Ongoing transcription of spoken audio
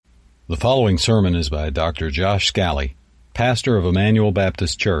The following sermon is by Dr. Josh Scally, pastor of Emmanuel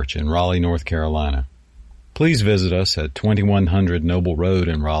Baptist Church in Raleigh, North Carolina. Please visit us at 2100 Noble Road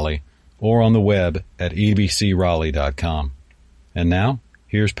in Raleigh or on the web at ebcraleigh.com. And now,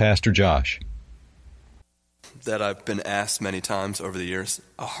 here's Pastor Josh. That I've been asked many times over the years,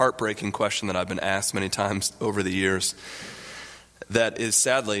 a heartbreaking question that I've been asked many times over the years that is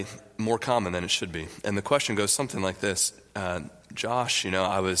sadly more common than it should be. And the question goes something like this. Josh,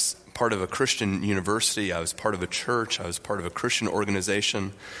 I was part of a Christian university, I was part of a church, I was part of a Christian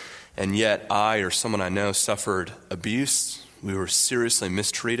organization, and yet I or someone I know suffered abuse, we were seriously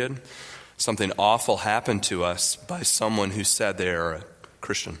mistreated, something awful happened to us by someone who said they are a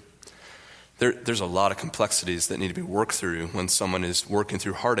Christian. There's a lot of complexities that need to be worked through when someone is working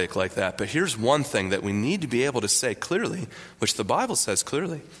through heartache like that, but here's one thing that we need to be able to say clearly, which the Bible says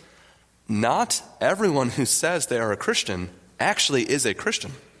clearly. Not everyone who says they are a Christian actually is a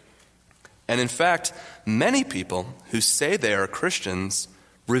Christian. And in fact, many people who say they are Christians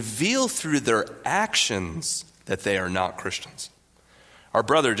reveal through their actions that they are not Christians. Our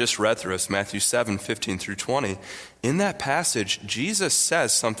brother just read through us Matthew 7:15 through 20. In that passage, Jesus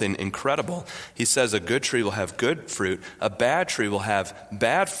says something incredible. He says a good tree will have good fruit, a bad tree will have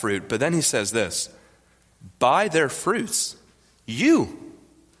bad fruit, but then he says this, by their fruits, you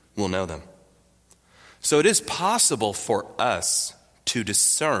will know them. So it is possible for us to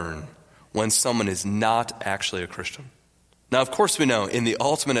discern when someone is not actually a Christian. Now, of course, we know in the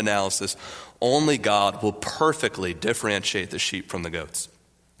ultimate analysis, only God will perfectly differentiate the sheep from the goats.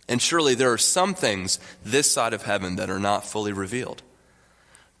 And surely there are some things this side of heaven that are not fully revealed.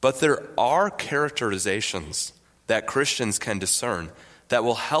 But there are characterizations that Christians can discern that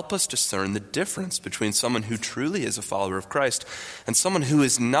will help us discern the difference between someone who truly is a follower of Christ and someone who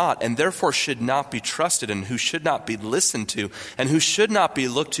is not, and therefore should not be trusted and who should not be listened to and who should not be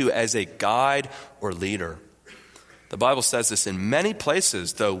looked to as a guide or leader. The Bible says this in many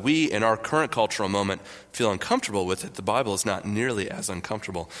places, though we in our current cultural moment feel uncomfortable with it, the Bible is not nearly as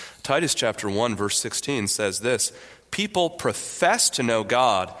uncomfortable. Titus chapter 1 verse 16 says this, people profess to know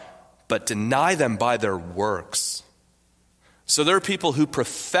God, but deny them by their works. So there are people who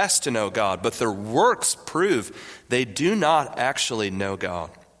profess to know God, but their works prove they do not actually know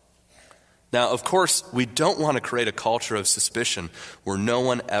God. Now, of course, we don't want to create a culture of suspicion where no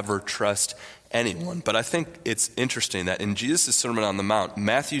one ever trusts anyone. But I think it's interesting that in Jesus' Sermon on the Mount,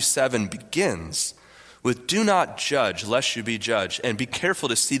 Matthew 7 begins with, do not judge lest you be judged, and be careful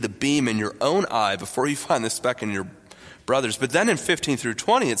to see the beam in your own eye before you find the speck in your brother's. But then in 15 through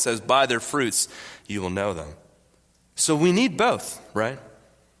 20, it says, by their fruits you will know them. So we need both, right?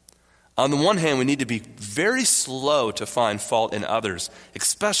 On the one hand, we need to be very slow to find fault in others,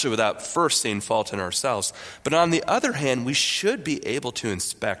 especially without first seeing fault in ourselves. But on the other hand, we should be able to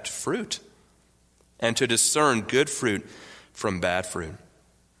inspect fruit and to discern good fruit from bad fruit.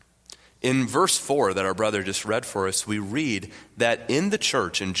 In verse 4 that our brother just read for us, we read that in the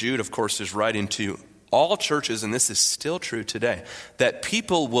church, and Jude, of course, is writing to all churches, and this is still true today, that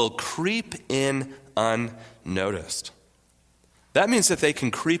people will creep in unnoticed. That means that they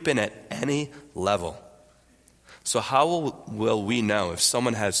can creep in at any level. So how will we know if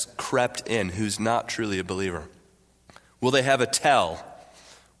someone has crept in who's not truly a believer? Will they have a tell?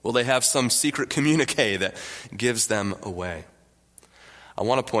 Will they have some secret communique that gives them away? I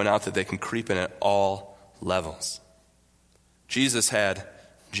want to point out that they can creep in at all levels. Jesus had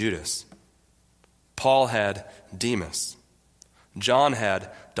Judas. Paul had Demas. John had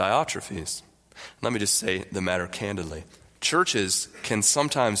Diotrephes. Let me just say the matter candidly. Churches can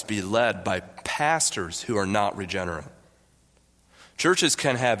sometimes be led by pastors who are not regenerate. Churches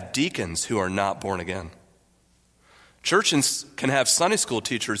can have deacons who are not born again. Churches can have Sunday school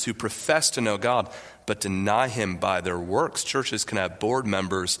teachers who profess to know God but deny him by their works. Churches can have board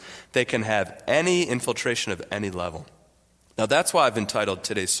members. They can have any infiltration of any level. Now that's why I've entitled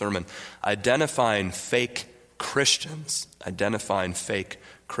today's sermon, Identifying Fake Christians. Identifying Fake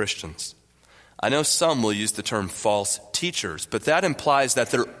Christians. I know some will use the term false teachers, but that implies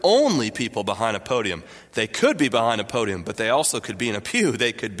that they're only people behind a podium. They could be behind a podium, but they also could be in a pew.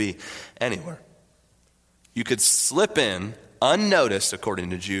 They could be anywhere. You could slip in unnoticed,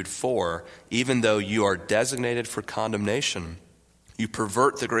 according to Jude 4, even though you are designated for condemnation. You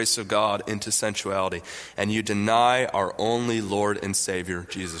pervert the grace of God into sensuality, and you deny our only Lord and Savior,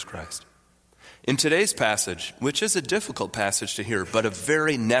 Jesus Christ. In today's passage, which is a difficult passage to hear, but a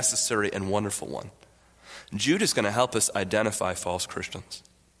very necessary and wonderful one, Jude is going to help us identify false Christians.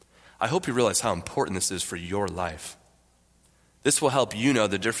 I hope you realize how important this is for your life. This will help you know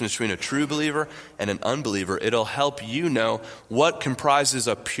the difference between a true believer and an unbeliever. It'll help you know what comprises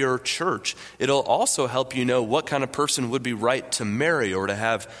a pure church. It'll also help you know what kind of person would be right to marry or to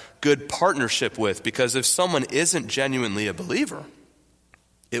have good partnership with, because if someone isn't genuinely a believer,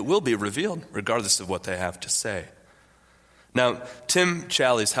 it will be revealed regardless of what they have to say. Now, Tim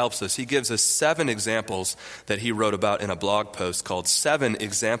Challies helps us. He gives us 7 examples that he wrote about in a blog post called 7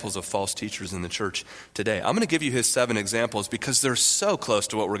 Examples of False Teachers in the Church Today. I'm going to give you his 7 examples because they're so close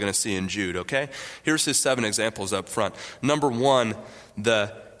to what we're going to see in Jude, okay? Here's his 7 examples up front. Number 1,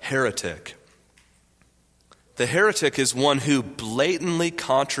 the heretic. The heretic is one who blatantly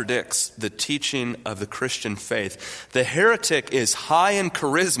contradicts the teaching of the Christian faith. The heretic is high in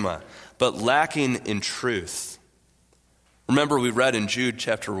charisma, but lacking in truth. Remember, we read in Jude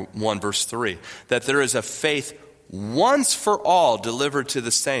chapter 1, verse 3, that there is a faith once for all delivered to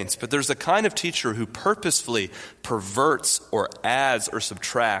the saints. But there's a kind of teacher who purposefully perverts or adds or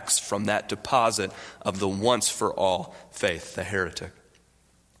subtracts from that deposit of the once for all faith, the heretic.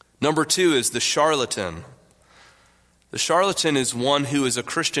 Number 2 is the charlatan. The charlatan is one who is a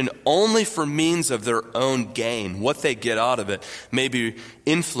Christian only for means of their own gain. What they get out of it may be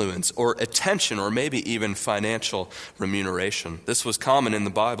influence or attention or maybe even financial remuneration. This was common in the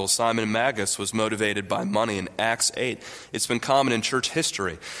Bible. Simon Magus was motivated by money in Acts 8. It's been common in church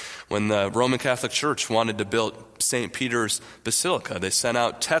history. When the Roman Catholic Church wanted to build St. Peter's Basilica, they sent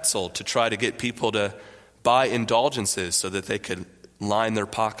out Tetzel to try to get people to buy indulgences so that they could line their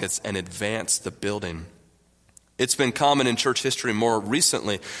pockets and advance the building. It's been common in church history more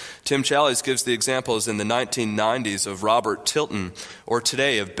recently. Tim Challies gives the examples in the 1990s of Robert Tilton, or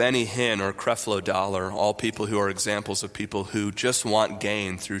today of Benny Hinn or Creflo Dollar, all people who are examples of people who just want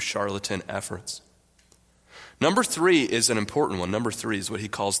gain through charlatan efforts. Number 3 is an important one. Number 3 is what he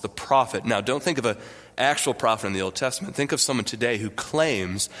calls the prophet. Now, don't think of an actual prophet in the Old Testament. Think of someone today who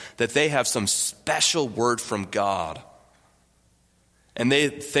claims that they have some special word from God. And they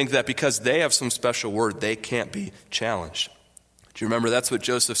think that because they have some special word, they can't be challenged. Do you remember that's what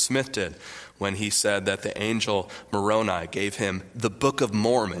Joseph Smith did when he said that the angel Moroni gave him the Book of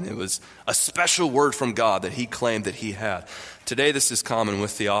Mormon? It was a special word from God that he claimed that he had. Today this is common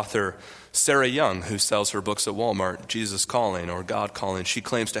with the author Sarah Young, who sells her books at Walmart, Jesus Calling or God Calling. She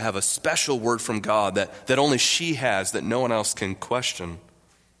claims to have a special word from God that only she has, that no one else can question.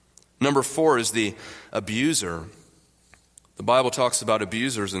 Number 4 is the abuser. The Bible talks about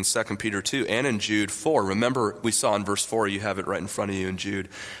abusers in 2 Peter 2 and in Jude 4. Remember, we saw in verse 4, you have it right in front of you in Jude,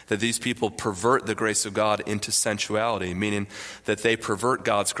 that these people pervert the grace of God into sensuality, meaning that they pervert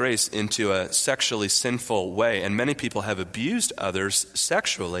God's grace into a sexually sinful way. And many people have abused others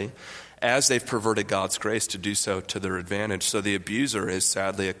sexually as they've perverted God's grace to do so to their advantage. So the abuser is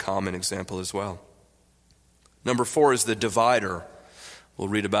sadly a common example as well. Number 4 is the divider. We'll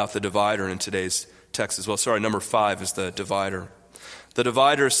read about the divider in today's text as well. Number 5 is the divider. The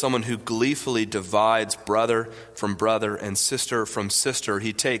divider is someone who gleefully divides brother from brother and sister from sister.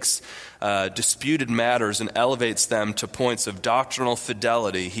 He takes disputed matters and elevates them to points of doctrinal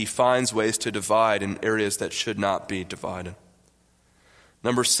fidelity. He finds ways to divide in areas that should not be divided.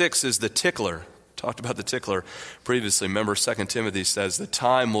 Number 6 is the tickler. Talked about the tickler previously. Remember, 2 Timothy says the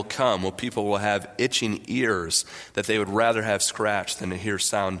time will come when people will have itching ears that they would rather have scratched than to hear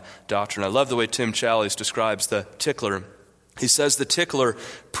sound doctrine. I love the way Tim Challies describes the tickler. He says the tickler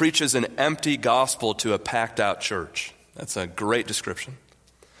preaches an empty gospel to a packed out church. That's a great description.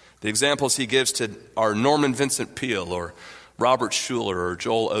 The examples he gives are Norman Vincent Peale or Robert Schuller or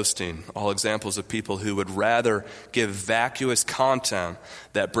Joel Osteen, all examples of people who would rather give vacuous content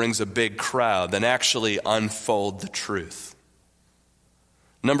that brings a big crowd than actually unfold the truth.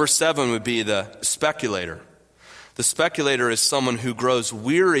 Number 7 would be the speculator. The speculator is someone who grows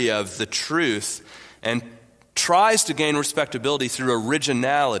weary of the truth and tries to gain respectability through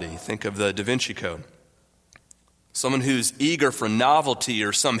originality. Think of the Da Vinci Code. Someone who's eager for novelty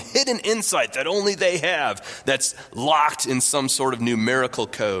or some hidden insight that only they have that's locked in some sort of numerical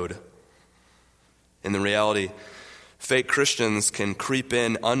code. In the reality, fake Christians can creep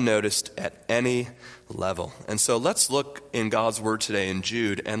in unnoticed at any level. And so let's look in God's word today in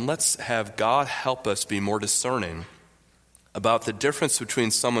Jude, and let's have God help us be more discerning about the difference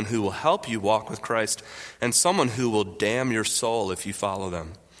between someone who will help you walk with Christ and someone who will damn your soul if you follow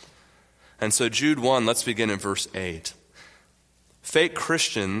them. And so Jude 1, let's begin in verse 8. Fake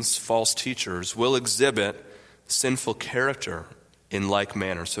Christians, false teachers, will exhibit sinful character in like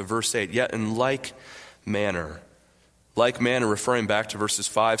manner. So verse 8, yet in like manner. Like manner referring back to verses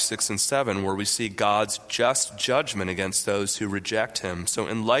 5, 6, and 7, where we see God's just judgment against those who reject him. So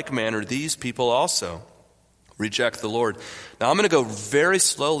in like manner, these people also, reject the Lord. Now I'm going to go very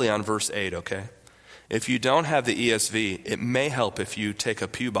slowly on verse 8, okay? If you don't have the ESV, it may help if you take a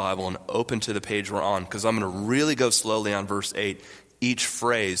Pew Bible and open to the page we're on, because I'm going to really go slowly on verse 8, each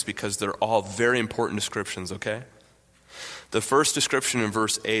phrase, because they're all very important descriptions, okay? The first description in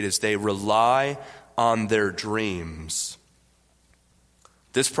verse 8 is they rely on their dreams.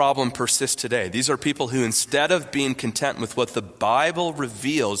 This problem persists today. These are people who, instead of being content with what the Bible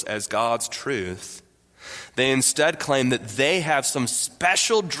reveals as God's truth, they instead claim that they have some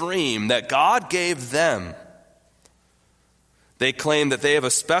special dream that God gave them. They claim that they have a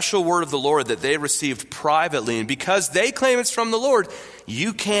special word of the Lord that they received privately, and because they claim it's from the Lord,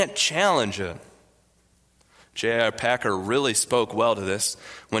 you can't challenge it. J.I. Packer really spoke well to this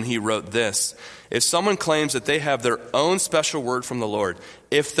when he wrote this. If someone claims that they have their own special word from the Lord,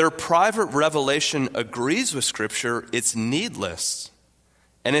 if their private revelation agrees with Scripture, it's needless.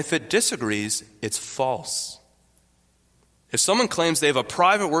 And if it disagrees, it's false. If someone claims they have a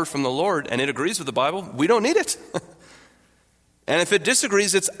private word from the Lord and it agrees with the Bible, we don't need it. And if it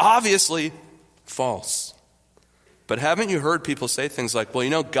disagrees, it's obviously false. But haven't you heard people say things like,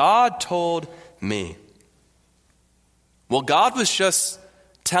 well, God told me. Well, God was just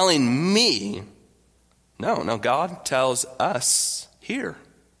telling me. No, God tells us here.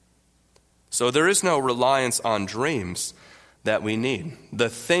 So there is no reliance on dreams that we need. The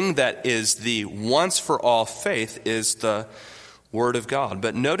thing that is the once for all faith is the Word of God.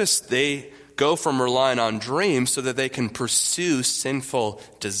 But notice they go from relying on dreams so that they can pursue sinful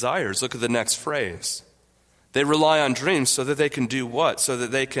desires. Look at the next phrase. They rely on dreams so that they can do what? So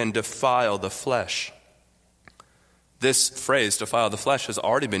that they can defile the flesh. This phrase, defile the flesh, has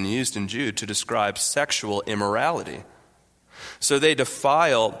already been used in Jude to describe sexual immorality. So they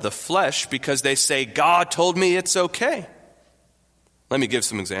defile the flesh because they say, God told me it's okay. Let me give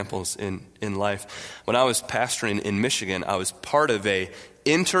some examples in life. When I was pastoring in Michigan, I was part of a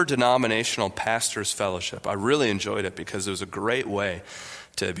interdenominational pastors fellowship. I really enjoyed it because it was a great way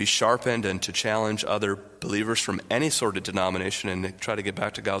to be sharpened and to challenge other believers from any sort of denomination and to try to get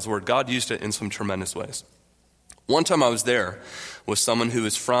back to God's Word. God used it in some tremendous ways. One time I was there with someone who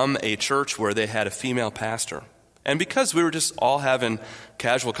was from a church where they had a female pastor. And because we were just all having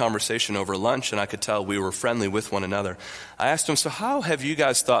casual conversation over lunch and I could tell we were friendly with one another, I asked him, so how have you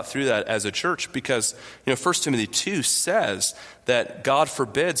guys thought through that as a church? Because, 1 Timothy 2 says that God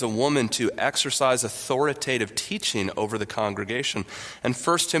forbids a woman to exercise authoritative teaching over the congregation. And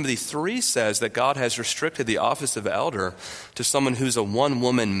 1 Timothy 3 says that God has restricted the office of elder to someone who's a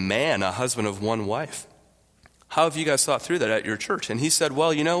one-woman man, a husband of one wife. How have you guys thought through that at your church? And he said,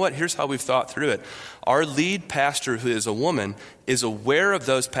 well, you know what? Here's how we've thought through it. Our lead pastor, who is a woman, is aware of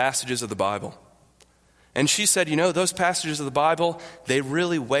those passages of the Bible. And she said, those passages of the Bible, they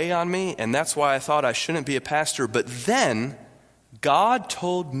really weigh on me, and that's why I thought I shouldn't be a pastor. But then God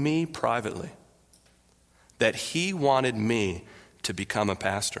told me privately that he wanted me to become a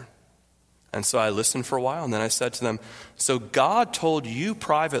pastor. And so I listened for a while, and then I said to them, so God told you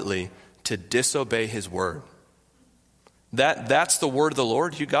privately to disobey his word. That's the word of the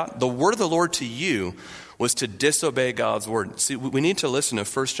Lord you got? The word of the Lord to you was to disobey God's word. See, we need to listen to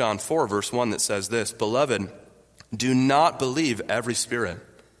 1 John 4, verse 1 that says this, Beloved, do not believe every spirit,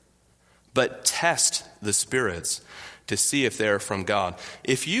 but test the spirits to see if they are from God.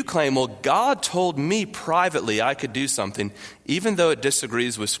 If you claim, well, God told me privately I could do something, even though it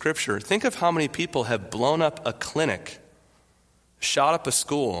disagrees with Scripture, think of how many people have blown up a clinic, shot up a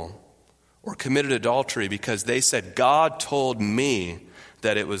school, or committed adultery because they said, God told me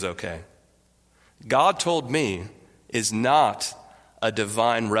that it was okay. God told me is not a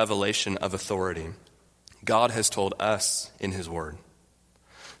divine revelation of authority. God has told us in his word.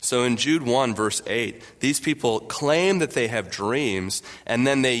 So in Jude 1, verse 8, these people claim that they have dreams, and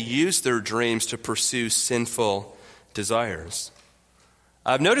then they use their dreams to pursue sinful desires.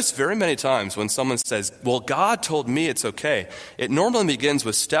 I've noticed very many times when someone says, well, God told me it's okay, it normally begins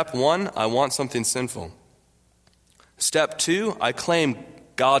with step 1, I want something sinful. Step 2, I claim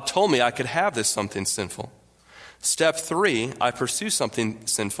God told me I could have this something sinful. Step 3, I pursue something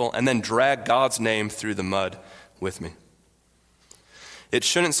sinful and then drag God's name through the mud with me. It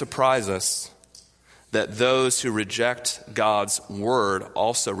shouldn't surprise us that those who reject God's word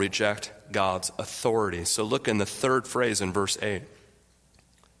also reject God's authority. So look in the third phrase in verse 8.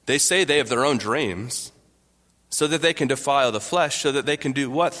 They say they have their own dreams so that they can defile the flesh, so that they can do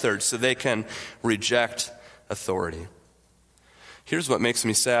what third? So they can reject authority. Here's what makes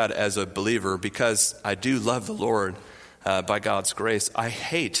me sad as a believer, because I do love the Lord by God's grace. I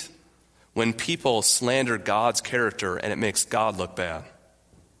hate when people slander God's character and it makes God look bad.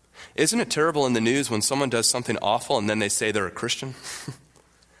 Isn't it terrible in the news when someone does something awful and then they say they're a Christian?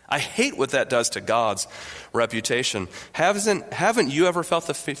 I hate what that does to God's reputation. Haven't you ever felt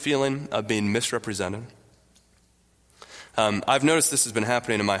the feeling of being misrepresented? I've noticed this has been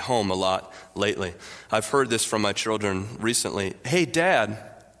happening in my home a lot lately. I've heard this from my children recently. Hey, Dad,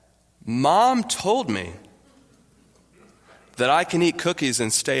 Mom told me that I can eat cookies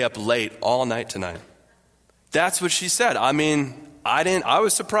and stay up late all night tonight. That's what she said. I mean, I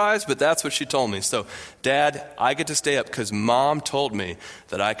was surprised, but that's what she told me. So, Dad, I get to stay up because Mom told me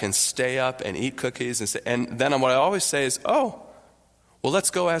that I can stay up and eat cookies. And then what I always say is, oh, well,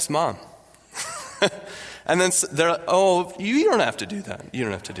 let's go ask Mom. And then they're like, oh, you don't have to do that. You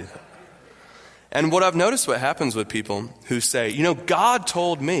don't have to do that. And what I've noticed what happens with people who say, God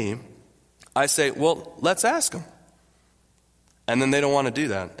told me, I say, well, let's ask him. And then they don't want to do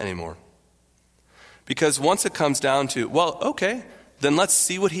that anymore. Because once it comes down to, well, okay, then let's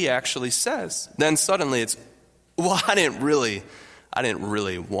see what he actually says. Then suddenly it's, well, I didn't really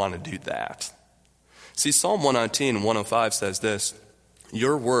want to do that. See, Psalm 119, 105 says this,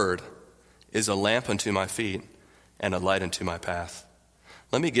 your word is a lamp unto my feet and a light unto my path.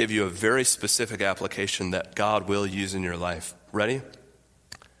 Let me give you a very specific application that God will use in your life. Ready?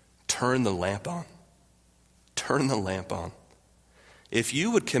 Turn the lamp on. Turn the lamp on. If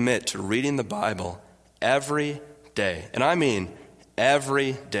you would commit to reading the Bible every day, and I mean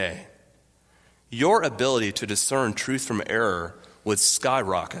every day, your ability to discern truth from error would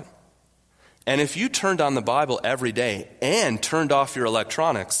skyrocket. And if you turned on the Bible every day and turned off your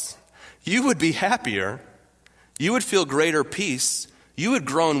electronics, you would be happier, you would feel greater peace, you would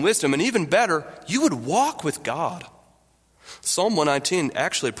grow in wisdom, and even better, you would walk with God. Psalm 119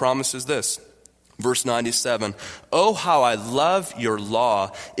 actually promises this. Verse 97, oh, how I love your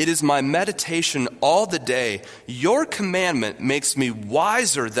law. It is my meditation all the day. Your commandment makes me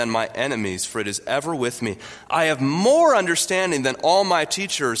wiser than my enemies, for it is ever with me. I have more understanding than all my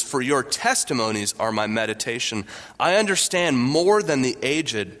teachers, for your testimonies are my meditation. I understand more than the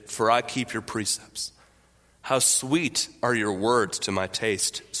aged, for I keep your precepts. How sweet are your words to my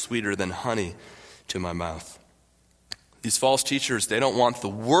taste, sweeter than honey to my mouth. These false teachers, they don't want the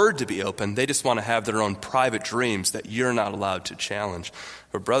word to be open. They just want to have their own private dreams that you're not allowed to challenge.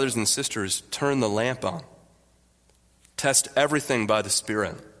 But brothers and sisters, turn the lamp on. Test everything by the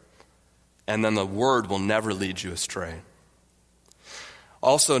Spirit. And then the word will never lead you astray.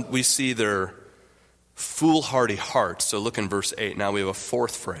 Also, we see their foolhardy hearts. So look in verse 8. Now we have a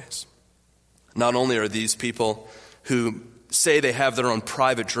fourth phrase. Not only are these people who say they have their own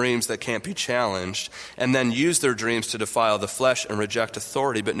private dreams that can't be challenged, and then use their dreams to defile the flesh and reject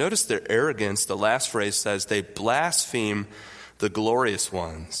authority. But notice their arrogance. The last phrase says they blaspheme the glorious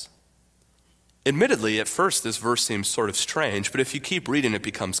ones. Admittedly, at first this verse seems sort of strange, but if you keep reading it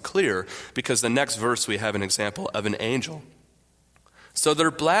becomes clear, because the next verse we have an example of an angel. So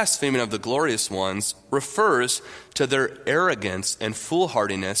their blaspheming of the glorious ones refers to their arrogance and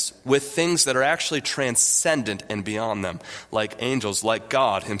foolhardiness with things that are actually transcendent and beyond them, like angels, like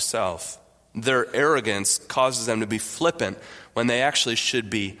God himself. Their arrogance causes them to be flippant when they actually should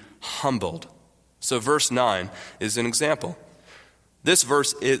be humbled. So verse 9 is an example. This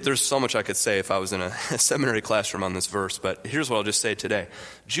verse, there's so much I could say if I was in a seminary classroom on this verse, but here's what I'll just say today.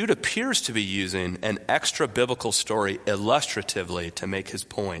 Jude appears to be using an extra biblical story illustratively to make his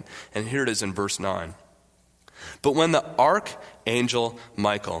point. And here it is in verse 9. But when the archangel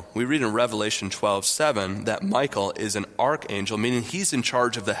Michael, we read in Revelation 12:7 that Michael is an archangel, meaning he's in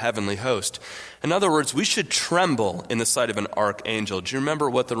charge of the heavenly host. In other words, we should tremble in the sight of an archangel. Do you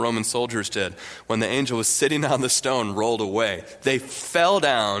remember what the Roman soldiers did when the angel was sitting on the stone rolled away? They fell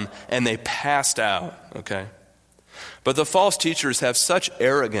down and they passed out, okay? But the false teachers have such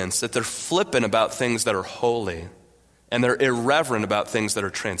arrogance that they're flippant about things that are holy, and they're irreverent about things that are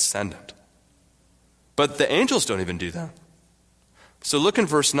transcendent. But the angels don't even do that. So look in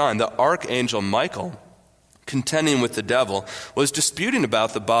verse 9. The archangel Michael, contending with the devil, was disputing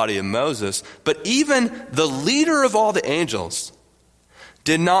about the body of Moses, but even the leader of all the angels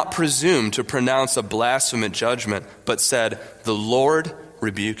did not presume to pronounce a blasphemous judgment, but said, "The Lord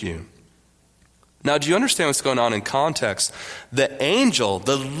rebuke you." Now, do you understand what's going on in context? The angel,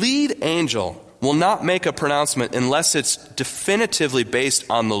 the lead angel, will not make a pronouncement unless it's definitively based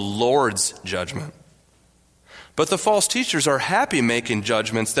on the Lord's judgment. But the false teachers are happy making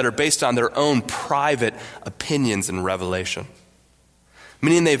judgments that are based on their own private opinions and revelation.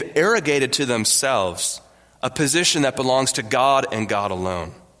 Meaning they've arrogated to themselves a position that belongs to God and God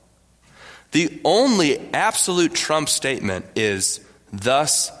alone. The only absolute trump statement is,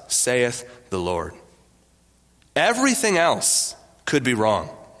 "Thus saith the Lord." Everything else could be wrong.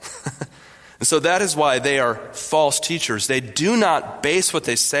 And so that is why they are false teachers. They do not base what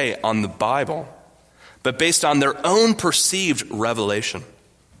they say on the Bible, but based on their own perceived revelation.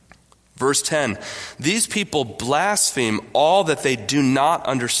 Verse 10, these people blaspheme all that they do not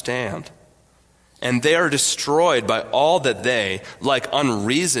understand, and they are destroyed by all that they, like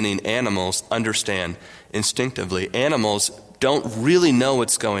unreasoning animals, understand instinctively. Animals don't really know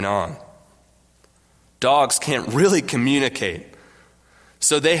what's going on. Dogs can't really communicate.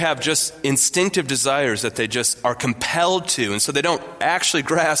 So they have just instinctive desires that they just are compelled to, and so they don't actually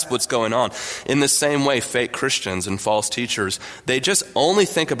grasp what's going on. In the same way, fake Christians and false teachers, they just only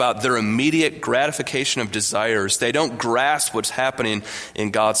think about their immediate gratification of desires. They don't grasp what's happening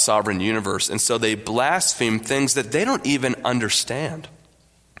in God's sovereign universe, and so they blaspheme things that they don't even understand.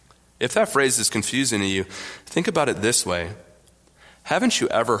 If that phrase is confusing to you, think about it this way. Haven't you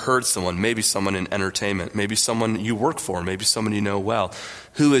ever heard someone, maybe someone in entertainment, maybe someone you work for, maybe someone you know well,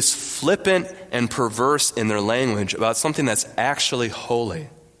 who is flippant and perverse in their language about something that's actually holy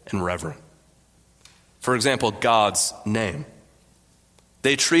and reverent? For example, God's name.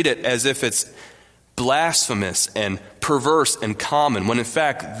 They treat it as if it's blasphemous and perverse and common, when in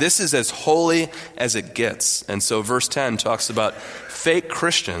fact, this is as holy as it gets. And so verse 10 talks about fake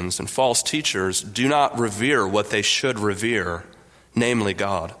Christians and false teachers do not revere what they should revere, namely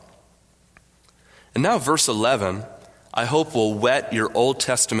God. And now verse 11, I hope will whet your Old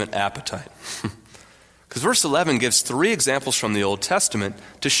Testament appetite. Because verse 11 gives 3 examples from the Old Testament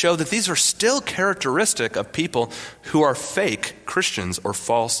to show that these are still characteristic of people who are fake Christians or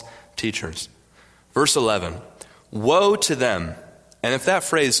false teachers. Verse 11, woe to them. And if that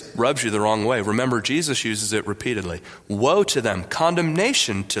phrase rubs you the wrong way, remember Jesus uses it repeatedly. Woe to them,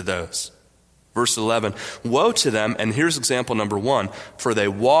 condemnation to those. Verse 11, woe to them, and here's example number 1, for they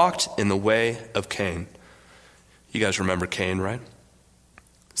walked in the way of Cain. You guys remember Cain, right?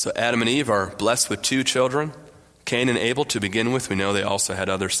 So Adam and Eve are blessed with 2 children, Cain and Abel to begin with. We know they also had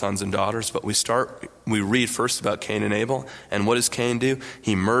other sons and daughters, but we read first about Cain and Abel, and what does Cain do?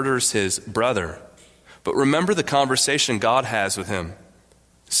 He murders his brother. But remember the conversation God has with him.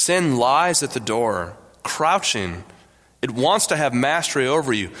 Sin lies at the door, crouching. It wants to have mastery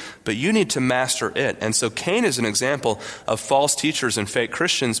over you, but you need to master it. And so Cain is an example of false teachers and fake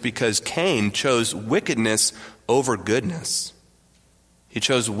Christians because Cain chose wickedness over goodness. He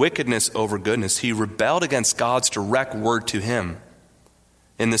chose wickedness over goodness. He rebelled against God's direct word to him.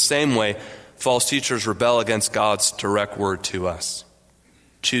 In the same way, false teachers rebel against God's direct word to us,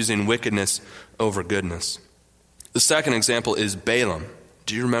 choosing wickedness over goodness. The second example is Balaam.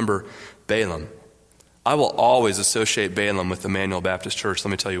 Do you remember Balaam? I will always associate Balaam with the Emmanuel Baptist Church. Let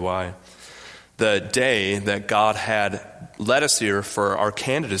me tell you why. The day that God had led us here for our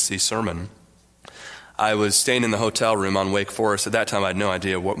candidacy sermon, I was staying in the hotel room on Wake Forest. At that time, I had no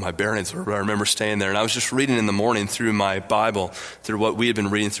idea what my bearings were, but I remember staying there. And I was just reading in the morning through my Bible, through what we had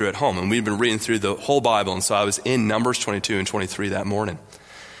been reading through at home. And we'd been reading through the whole Bible. And so I was in Numbers 22 and 23 that morning.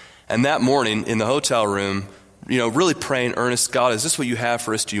 And that morning in the hotel room, really praying earnest, God, is this what you have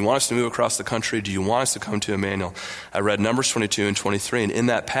for us? Do you want us to move across the country? Do you want us to come to Emmanuel? I read Numbers 22 and 23, and in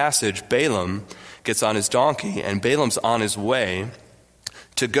that passage, Balaam gets on his donkey, and Balaam's on his way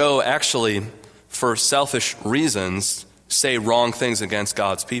to go actually, for selfish reasons, say wrong things against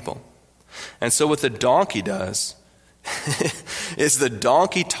God's people. And so what the donkey does is the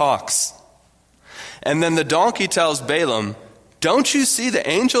donkey talks. And then the donkey tells Balaam, don't you see the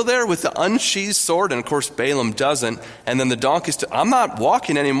angel there with the unsheathed sword? And of course, Balaam doesn't. And then the donkey's, I'm not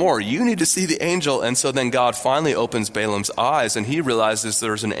walking anymore. You need to see the angel. And so then God finally opens Balaam's eyes, and he realizes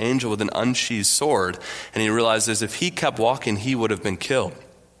there's an angel with an unsheathed sword. And he realizes if he kept walking, he would have been killed.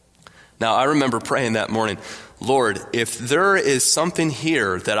 Now, I remember praying that morning, Lord, if there is something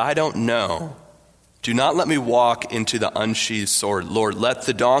here that I don't know, do not let me walk into the unsheathed sword. Lord, let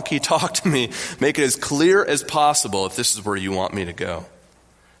the donkey talk to me. Make it as clear as possible if this is where you want me to go.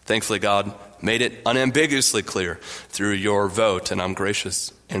 Thankfully, God made it unambiguously clear through your vote, and I'm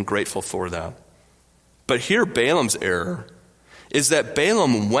gracious and grateful for that. But here, Balaam's error is that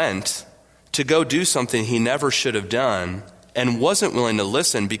Balaam went to go do something he never should have done and wasn't willing to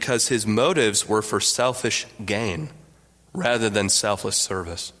listen because his motives were for selfish gain rather than selfless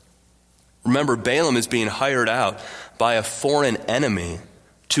service. Remember, Balaam is being hired out by a foreign enemy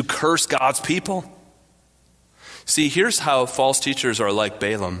to curse God's people. See, here's how false teachers are like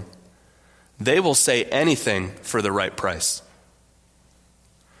Balaam. They will say anything for the right price.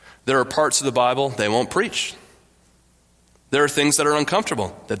 There are parts of the Bible they won't preach. There are things that are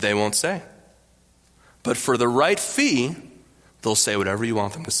uncomfortable that they won't say. But for the right fee, they'll say whatever you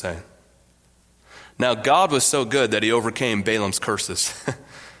want them to say. Now, God was so good that he overcame Balaam's curses.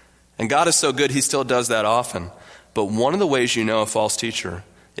 And God is so good, he still does that often. But one of the ways you know a false teacher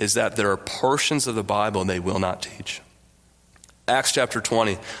is that there are portions of the Bible they will not teach. Acts chapter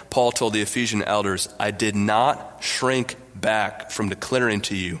 20, Paul told the Ephesian elders, I did not shrink back from declaring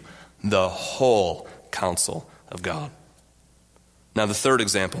to you the whole counsel of God. Now the third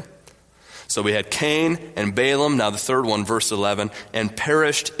example. So we had Cain and Balaam, now the third one, verse 11, and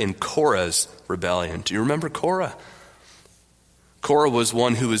perished in Korah's rebellion. Do you remember Korah? Korah was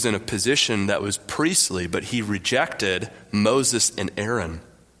one who was in a position that was priestly, but he rejected Moses and Aaron.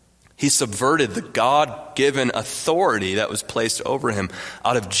 He subverted the God-given authority that was placed over him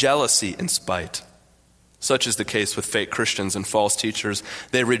out of jealousy and spite. Such is the case with fake Christians and false teachers.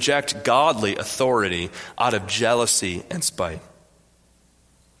 They reject godly authority out of jealousy and spite.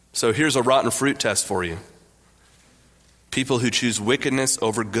 So here's a rotten fruit test for you. People who choose wickedness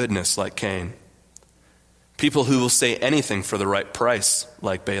over goodness, like Cain. People who will say anything for the right price,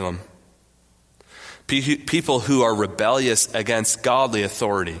 like Balaam. People who are rebellious against godly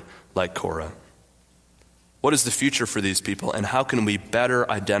authority, like Korah. What is the future for these people, and how can we better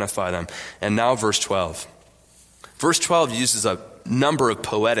identify them? And now verse 12. Verse 12 uses a number of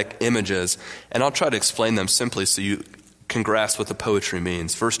poetic images, and I'll try to explain them simply so you can grasp what the poetry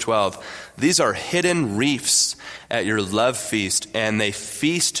means. Verse 12, these are hidden reefs at your love feast, and they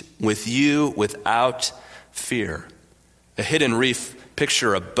feast with you without fear. A hidden reef,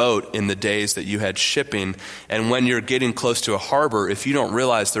 picture a boat in the days that you had shipping, and when you're getting close to a harbor, if you don't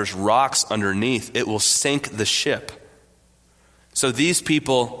realize there's rocks underneath, it will sink the ship. So these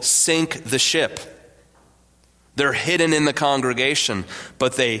people sink the ship. They're hidden in the congregation,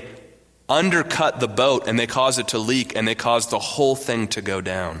 but they undercut the boat and they cause it to leak and they cause the whole thing to go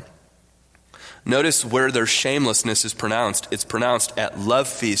down. Notice where their shamelessness is pronounced. It's pronounced at love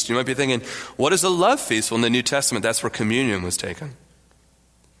feast. You might be thinking, what is a love feast? Well, in the New Testament, that's where communion was taken.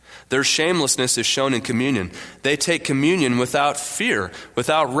 Their shamelessness is shown in communion. They take communion without fear,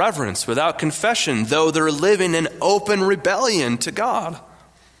 without reverence, without confession, though they're living in open rebellion to God.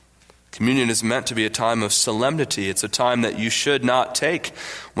 Communion is meant to be a time of solemnity. It's a time that you should not take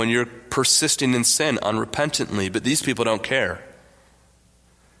when you're persisting in sin unrepentantly, but these people don't care.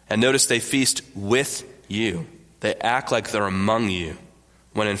 And notice they feast with you. They act like they're among you,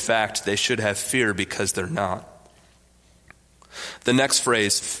 when in fact they should have fear because they're not. The next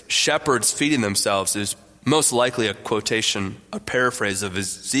phrase, shepherds feeding themselves, is most likely a quotation, a paraphrase of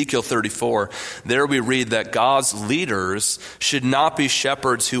Ezekiel 34. There we read that God's leaders should not be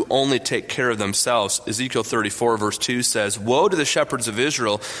shepherds who only take care of themselves. Ezekiel 34 verse 2 says, woe to the shepherds of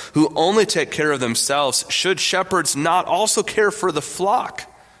Israel who only take care of themselves. Should shepherds not also care for the flock?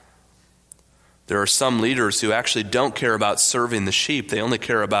 There are some leaders who actually don't care about serving the sheep. They only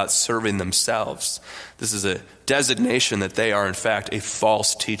care about serving themselves. This is a designation that they are in fact a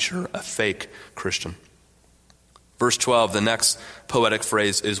false teacher, a fake Christian. Verse 12, the next poetic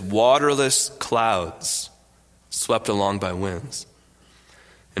phrase is waterless clouds swept along by winds.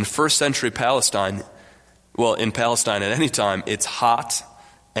 In first century Palestine, well, in Palestine at any time, it's hot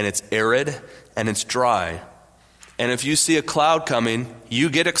and it's arid and it's dry. And if you see a cloud coming, you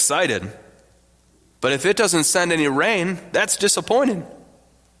get excited. But if it doesn't send any rain, that's disappointing.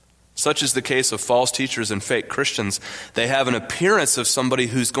 Such is the case of false teachers and fake Christians. They have an appearance of somebody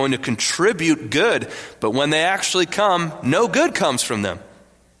who's going to contribute good, but when they actually come, no good comes from them.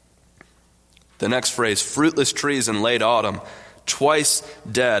 The next phrase, fruitless trees in late autumn, twice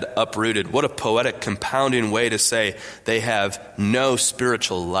dead, uprooted. What a poetic compounding way to say they have no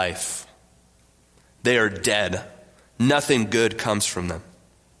spiritual life. They are dead. Nothing good comes from them.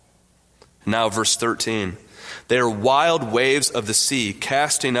 Now verse 13. They are wild waves of the sea,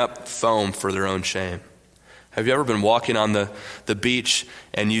 casting up foam for their own shame. Have you ever been walking on the beach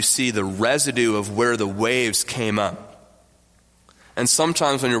and you see the residue of where the waves came up? And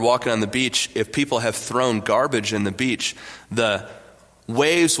sometimes when you're walking on the beach, if people have thrown garbage in the beach, the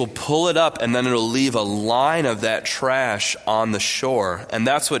waves will pull it up and then it'll leave a line of that trash on the shore. And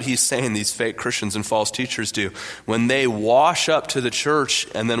that's what he's saying these fake Christians and false teachers do. When they wash up to the church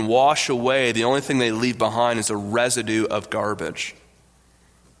and then wash away, the only thing they leave behind is a residue of garbage.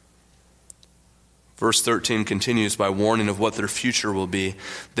 Verse 13 continues by warning of what their future will be.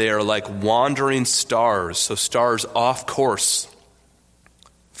 They are like wandering stars, so stars off course,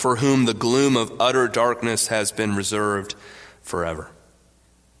 for whom the gloom of utter darkness has been reserved forever.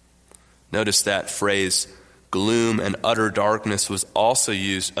 Notice that phrase, gloom and utter darkness, was also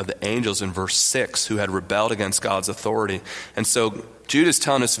used of the angels in verse 6 who had rebelled against God's authority. And so Jude is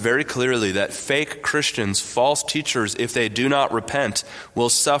telling us very clearly that fake Christians, false teachers, if they do not repent, will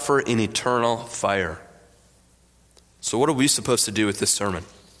suffer in eternal fire. So what are we supposed to do with this sermon?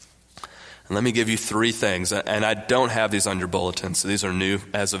 And let me give you 3 things. And I don't have these on your bulletin, so these are new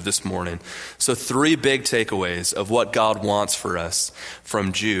as of this morning. So 3 big takeaways of what God wants for us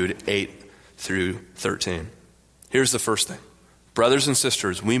from Jude 8 through 13. Here's the first thing. Brothers and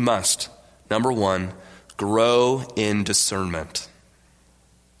sisters, we must, number 1, grow in discernment.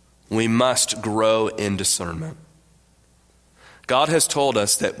 We must grow in discernment. God has told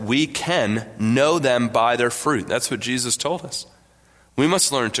us that we can know them by their fruit. That's what Jesus told us. We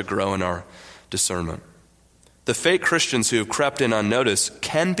must learn to grow in our discernment. The fake Christians who have crept in unnoticed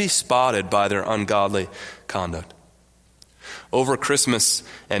can be spotted by their ungodly conduct. Over Christmas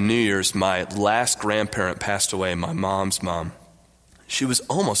and New Year's, my last grandparent passed away, my mom's mom. She was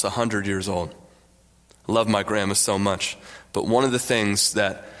almost 100 years old. I love my grandma so much. But one of the things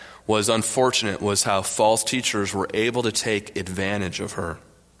that was unfortunate was how false teachers were able to take advantage of her.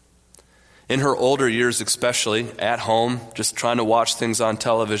 In her older years, especially at home, just trying to watch things on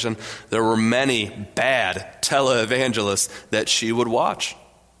television, there were many bad televangelists that she would watch.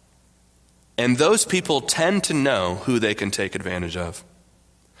 And those people tend to know who they can take advantage of.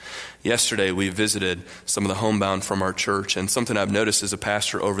 Yesterday, we visited some of the homebound from our church, and something I've noticed as a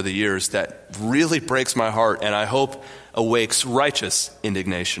pastor over the years that really breaks my heart, and I hope awakes righteous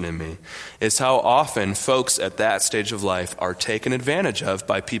indignation in me, is how often folks at that stage of life are taken advantage of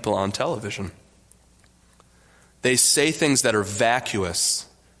by people on television. They say things that are vacuous,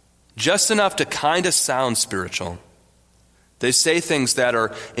 just enough to kind of sound spiritual. They say things that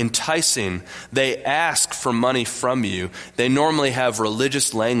are enticing. They ask for money from you. They normally have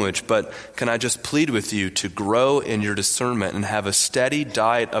religious language, but can I just plead with you to grow in your discernment and have a steady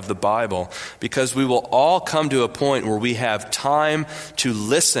diet of the Bible? Because we will all come to a point where we have time to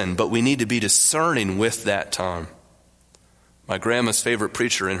listen, but we need to be discerning with that time. My grandma's favorite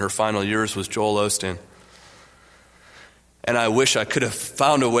preacher in her final years was Joel Osteen. And I wish I could have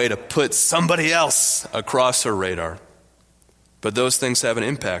found a way to put somebody else across her radar. But those things have an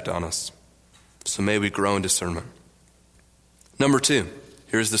impact on us. So may we grow in discernment. Number 2,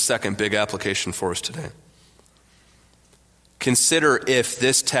 here's the second big application for us today. Consider if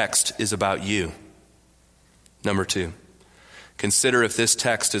this text is about you. Number 2, consider if this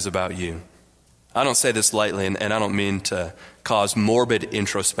text is about you. I don't say this lightly, and I don't mean to cause morbid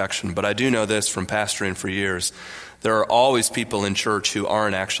introspection, but I do know this from pastoring for years. There are always people in church who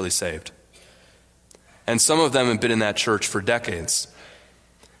aren't actually saved. And some of them have been in that church for decades.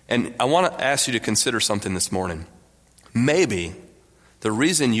 And I want to ask you to consider something this morning. Maybe the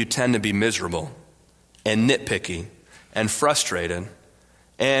reason you tend to be miserable and nitpicky and frustrated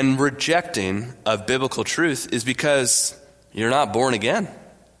and rejecting of biblical truth is because you're not born again.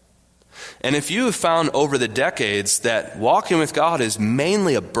 And if you have found over the decades that walking with God is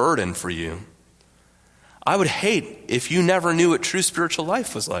mainly a burden for you, I would hate if you never knew what true spiritual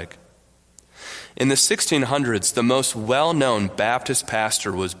life was like. In the 1600s, the most well-known Baptist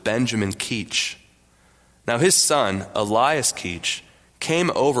pastor was Benjamin Keach. Now, his son, Elias Keach,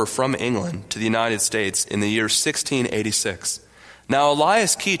 came over from England to the United States in the year 1686. Now,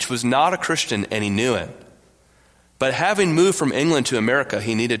 Elias Keach was not a Christian, and he knew it. But having moved from England to America,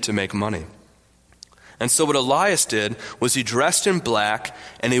 he needed to make money. And so what Elias did was he dressed in black,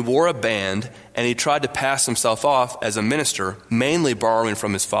 and he wore a band, and he tried to pass himself off as a minister, mainly borrowing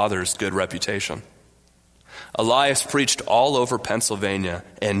from his father's good reputation. Elias preached all over Pennsylvania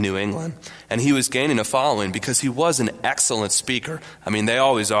and New England, and he was gaining a following because he was an excellent speaker. I mean, they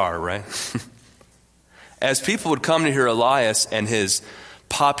always are, right? As people would come to hear Elias and his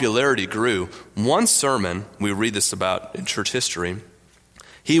popularity grew, one sermon, we read this about in church history,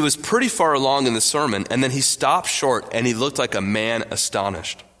 he was pretty far along in the sermon, and then he stopped short, and he looked like a man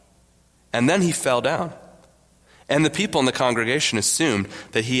astonished. And then he fell down. And the people in the congregation assumed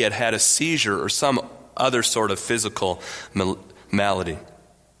that he had had a seizure or some other sort of physical malady.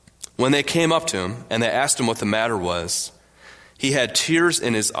 When they came up to him and they asked him what the matter was, he had tears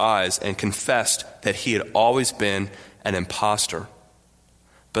in his eyes and confessed that he had always been an imposter.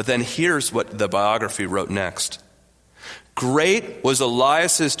 But then here's what the biography wrote next. Great was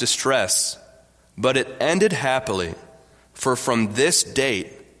Elias's distress, but it ended happily, for from this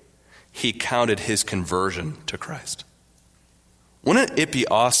date he counted his conversion to Christ. Wouldn't it be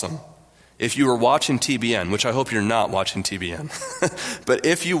awesome if you were watching TBN, which I hope you're not watching TBN, but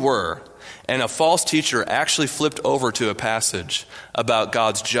if you were, and a false teacher actually flipped over to a passage about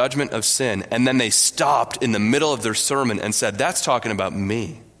God's judgment of sin, and then they stopped in the middle of their sermon and said, that's talking about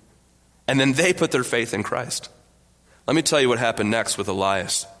me. And then they put their faith in Christ. Let me tell you what happened next with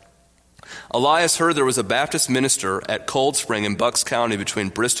Elias. Elias heard there was a Baptist minister at Cold Spring in Bucks County between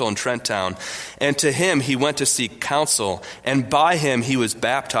Bristol and Trenton, and to him he went to seek counsel, and by him he was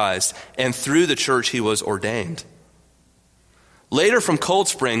baptized, and through the church he was ordained. Later from Cold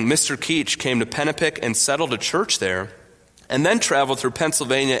Spring, Mr. Keach came to Pennapick and settled a church there, and then traveled through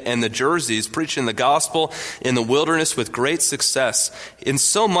Pennsylvania and the Jerseys, preaching the gospel in the wilderness with great success. In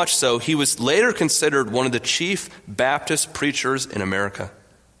so much so, he was later considered one of the chief Baptist preachers in America.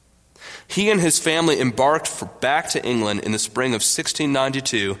 He and his family embarked back to England in the spring of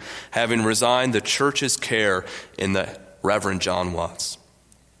 1692, having resigned the church's care in the Reverend John Watts.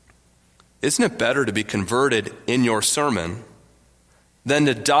 Isn't it better to be converted in your sermon than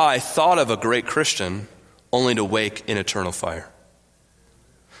to die thought of a great Christian only to wake in eternal fire?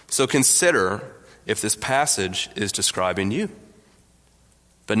 So consider if this passage is describing you.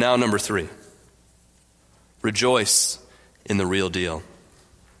 But now, number 3, rejoice in the real deal.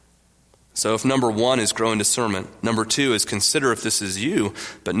 So if number 1 is grow in discernment, number 2 is consider if this is you,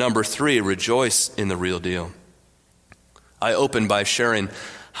 but number 3, rejoice in the real deal. I open by sharing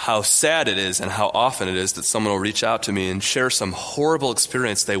how sad it is and how often it is that someone will reach out to me and share some horrible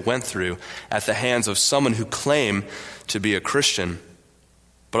experience they went through at the hands of someone who claimed to be a Christian.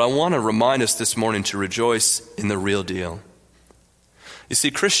 But I want to remind us this morning to rejoice in the real deal. You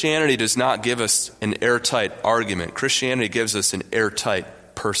see, Christianity does not give us an airtight argument. Christianity gives us an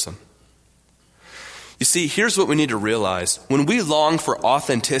airtight person. You see, here's what we need to realize. When we long for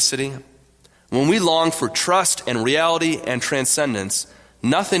authenticity, when we long for trust and reality and transcendence,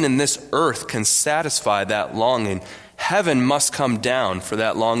 nothing in this earth can satisfy that longing. Heaven must come down for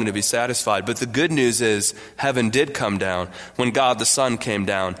that longing to be satisfied. But the good news is heaven did come down when God the Son came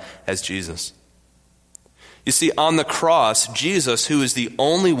down as Jesus. You see, on the cross, Jesus, who is the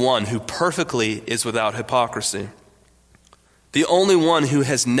only one who perfectly is without hypocrisy, the only one who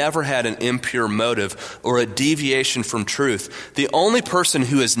has never had an impure motive or a deviation from truth, the only person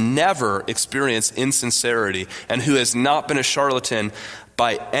who has never experienced insincerity and who has not been a charlatan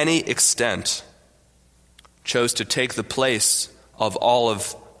by any extent, chose to take the place of all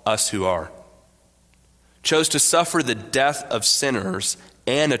of us who are, chose to suffer the death of sinners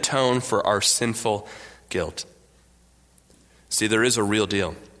and atone for our sinful guilt. See, there is a real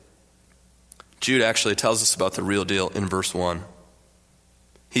deal. Jude actually tells us about the real deal in verse 1.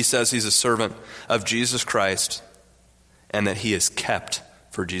 He says he's a servant of Jesus Christ and that he is kept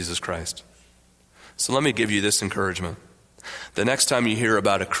for Jesus Christ. So let me give you this encouragement. The next time you hear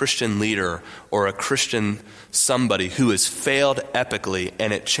about a Christian leader or a Christian somebody who has failed epically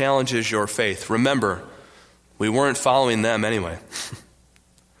and it challenges your faith, remember, we weren't following them anyway.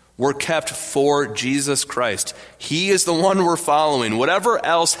 We're kept for Jesus Christ. He is the one we're following. Whatever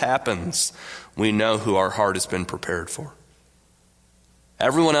else happens, we know who our heart has been prepared for.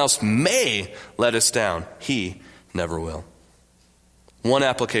 Everyone else may let us down. He never will. One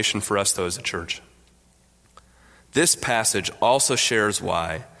application for us, though, as a church. This passage also shares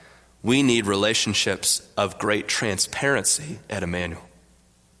why we need relationships of great transparency at Emmanuel.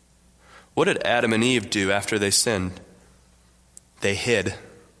 What did Adam and Eve do after they sinned? They hid.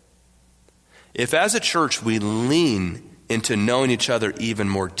 If as a church we lean into knowing each other even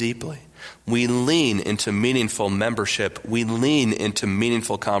more deeply, we lean into meaningful membership, we lean into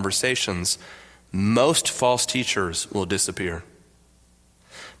meaningful conversations, most false teachers will disappear.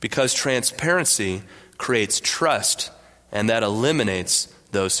 Because transparency creates trust, and that eliminates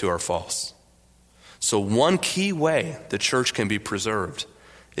those who are false. So one key way the church can be preserved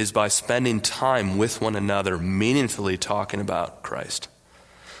is by spending time with one another, meaningfully talking about Christ.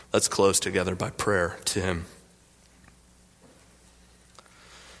 Let's close together by prayer to him.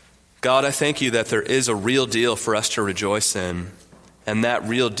 God, I thank you that there is a real deal for us to rejoice in, and that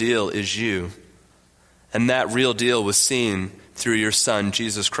real deal is you. And that real deal was seen through your Son,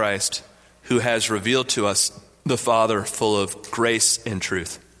 Jesus Christ, who has revealed to us the Father full of grace and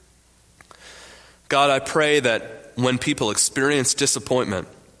truth. God, I pray that when people experience disappointment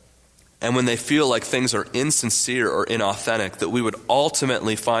and when they feel like things are insincere or inauthentic, that we would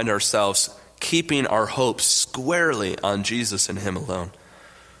ultimately find ourselves keeping our hope squarely on Jesus and him alone.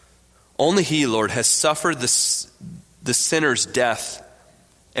 Only he, Lord, has suffered the sinner's death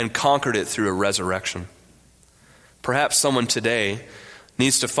and conquered it through a resurrection. Perhaps someone today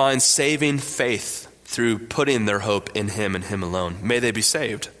needs to find saving faith through putting their hope in him and him alone. May they be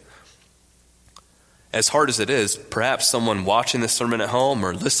saved. As hard as it is, perhaps someone watching this sermon at home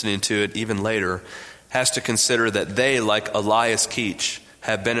or listening to it even later has to consider that they, like Elias Keach,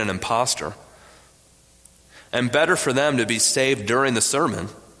 have been an imposter. And better for them to be saved during the sermon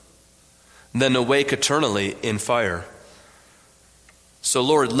than to wake eternally in fire. So,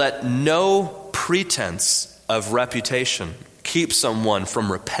 Lord, let no pretense of reputation keep someone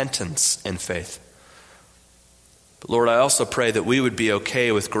from repentance and faith. But Lord, I also pray that we would be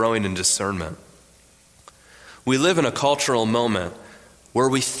okay with growing in discernment. We live in a cultural moment where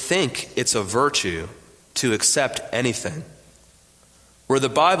we think it's a virtue to accept anything, where the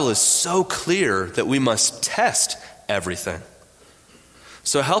Bible is so clear that we must test everything.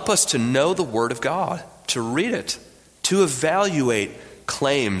 So help us to know the Word of God, to read it, to evaluate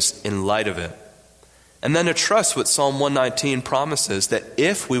claims in light of it, and then to trust what Psalm 119 promises, that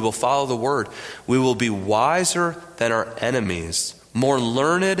if we will follow the Word, we will be wiser than our enemies, more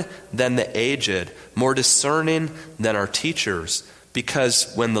learned than the aged, more discerning than our teachers,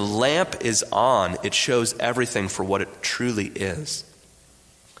 because when the lamp is on, it shows everything for what it truly is.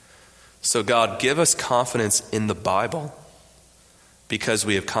 So God, give us confidence in the Bible because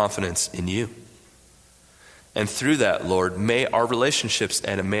we have confidence in you. And through that, Lord, may our relationships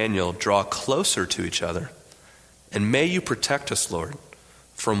at Emmanuel draw closer to each other. And may you protect us, Lord,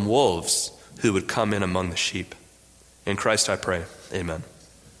 from wolves who would come in among the sheep. In Christ I pray. Amen.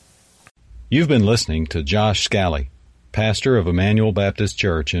 You've been listening to Josh Scally, pastor of Emmanuel Baptist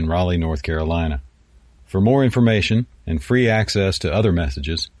Church in Raleigh, North Carolina. For more information and free access to other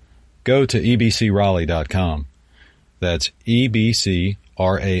messages, go to ebcraleigh.com. That's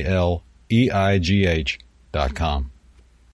ebcraleigh.com.